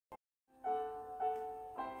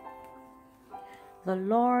The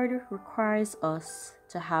Lord requires us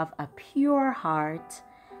to have a pure heart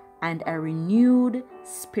and a renewed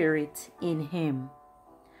spirit in Him.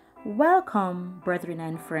 Welcome, brethren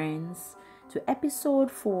and friends, to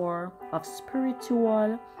episode 4 of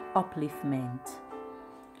Spiritual Upliftment.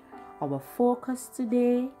 Our focus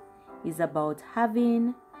today is about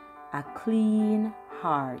having a clean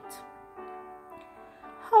heart.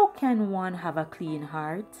 How can one have a clean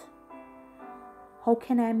heart? How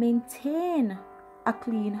can I maintain a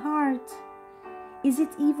clean heart? Is it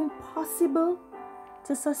even possible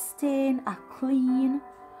to sustain a clean,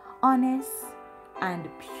 honest, and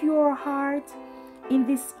pure heart in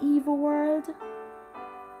this evil world?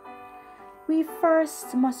 We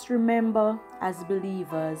first must remember as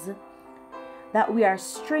believers that we are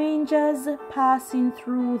strangers passing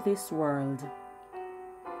through this world.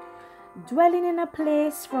 Dwelling in a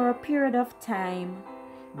place for a period of time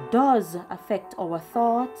does affect our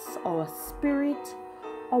thoughts, our spirit,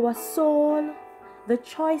 our soul, the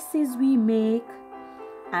choices we make,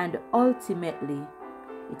 and ultimately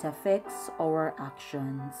it affects our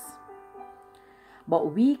actions.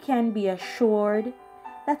 But we can be assured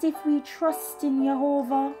that if we trust in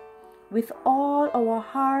Jehovah with all our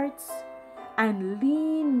hearts and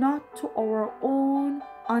lean not to our own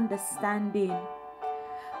understanding,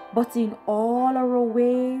 but in all our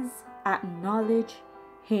ways acknowledge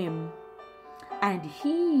Him, and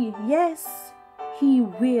He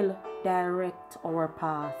will direct our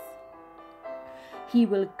path. He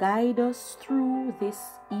will guide us through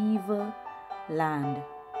this evil land.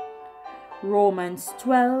 Romans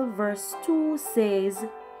 12 verse 2 says,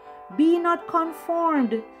 "Be not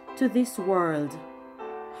conformed to this world."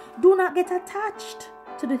 Do not get attached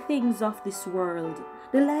to the things of this world,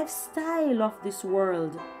 the lifestyle of this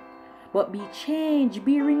world, but be changed,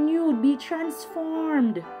 be renewed, be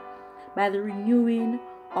transformed by the renewing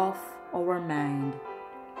of our mind.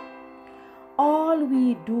 All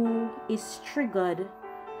we do is triggered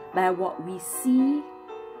by what we see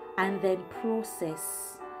and then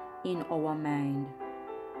process in our mind.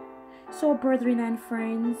 So, brethren and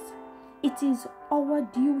friends, it is our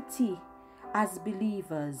duty as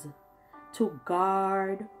believers to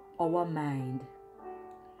guard our mind.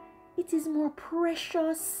 It is more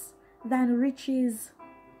precious than riches.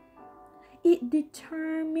 It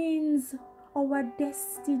determines our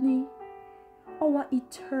destiny, our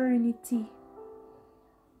eternity.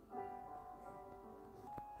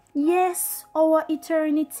 Yes, our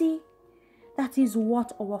eternity. That is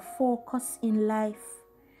what our focus in life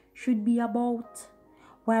should be about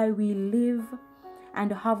while we live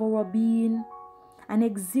and have our being and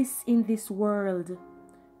exist in this world.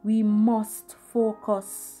 We must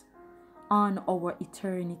focus on our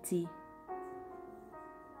eternity.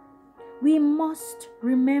 We must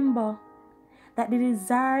remember that the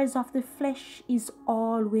desires of the flesh is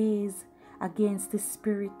always against the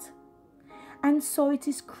spirit. And so it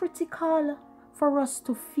is critical for us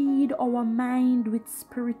to feed our mind with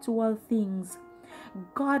spiritual things,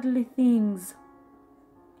 godly things.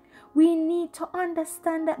 We need to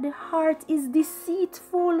understand that the heart is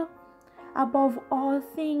deceitful above all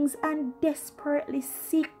things and desperately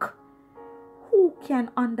sick. Who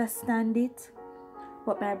can understand it?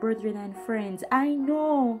 But my brethren and friends, I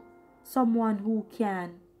know someone who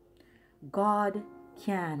can. God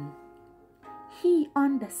can. He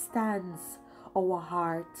understands our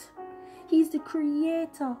heart. He's the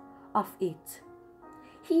creator of it.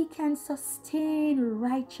 He can sustain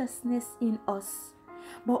righteousness in us.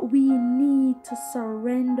 But we need to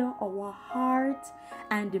surrender our heart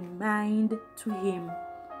and mind to Him.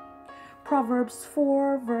 Proverbs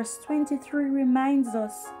 4 verse 23 reminds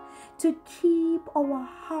us to keep our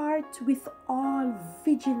heart with all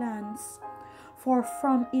vigilance, for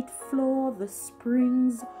from it flow the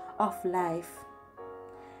springs of life.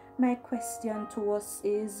 My question to us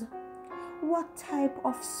is, what type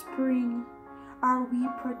of spring are we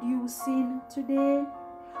producing today?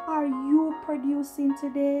 Are you producing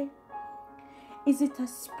today? Is it a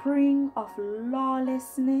spring of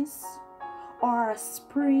lawlessness or a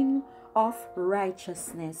spring of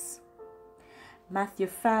righteousness? Matthew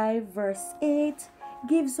 5 verse 8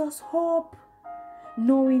 gives us hope,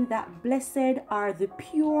 knowing that blessed are the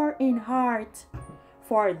pure in heart,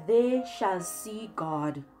 for they shall see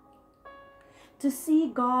God. To see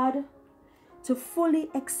God, to fully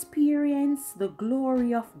experience the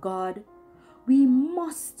glory of God, we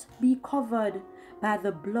must be covered by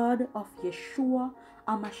the blood of Yeshua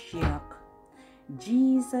HaMashiach,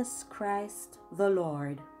 Jesus Christ the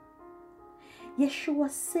Lord. Yeshua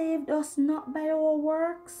saved us not by our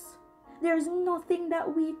works. There's nothing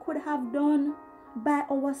that we could have done by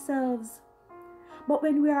ourselves, But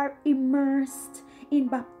when we are immersed in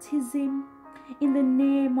baptism in the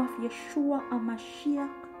name of Yeshua HaMashiach,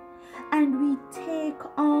 and we take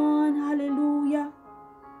on, hallelujah,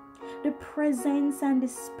 the presence and the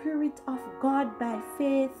Spirit of God by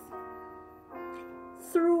faith,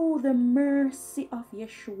 through the mercy of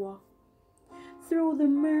Yeshua, through the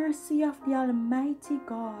mercy of the Almighty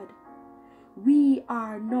God, we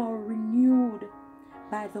are now renewed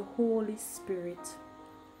by the Holy Spirit.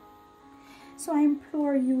 So I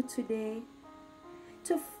implore you today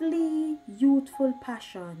to flee youthful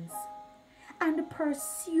passions and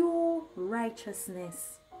pursue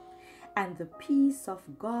righteousness, and the peace of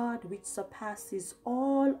God, which surpasses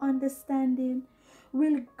all understanding,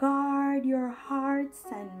 will guard your hearts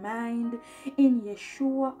and mind in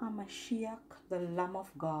Yeshua HaMashiach, the Lamb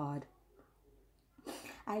of God.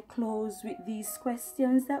 I close with these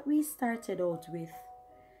questions that we started out with.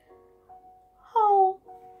 How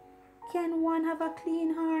can one have a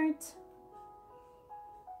clean heart?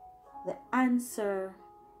 The answer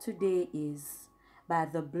today is by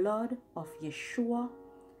the blood of Yeshua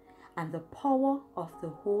and the power of the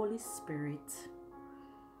Holy Spirit.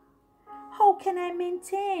 How can I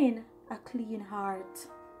maintain a clean heart?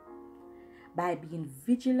 By being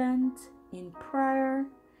vigilant in prayer,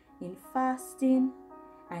 in fasting,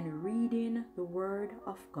 and reading the Word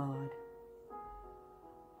of God.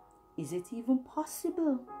 Is it even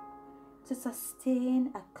possible to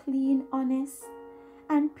sustain a clean, honest,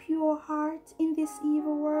 and pure heart in this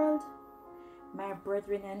evil world? My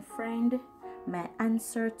brethren and friend, my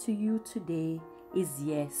answer to you today is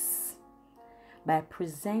yes. By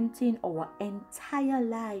presenting our entire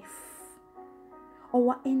life,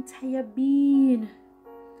 our entire being,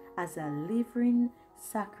 as a living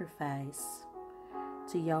sacrifice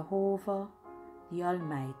to Jehovah the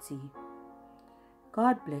Almighty.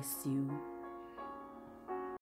 God bless you.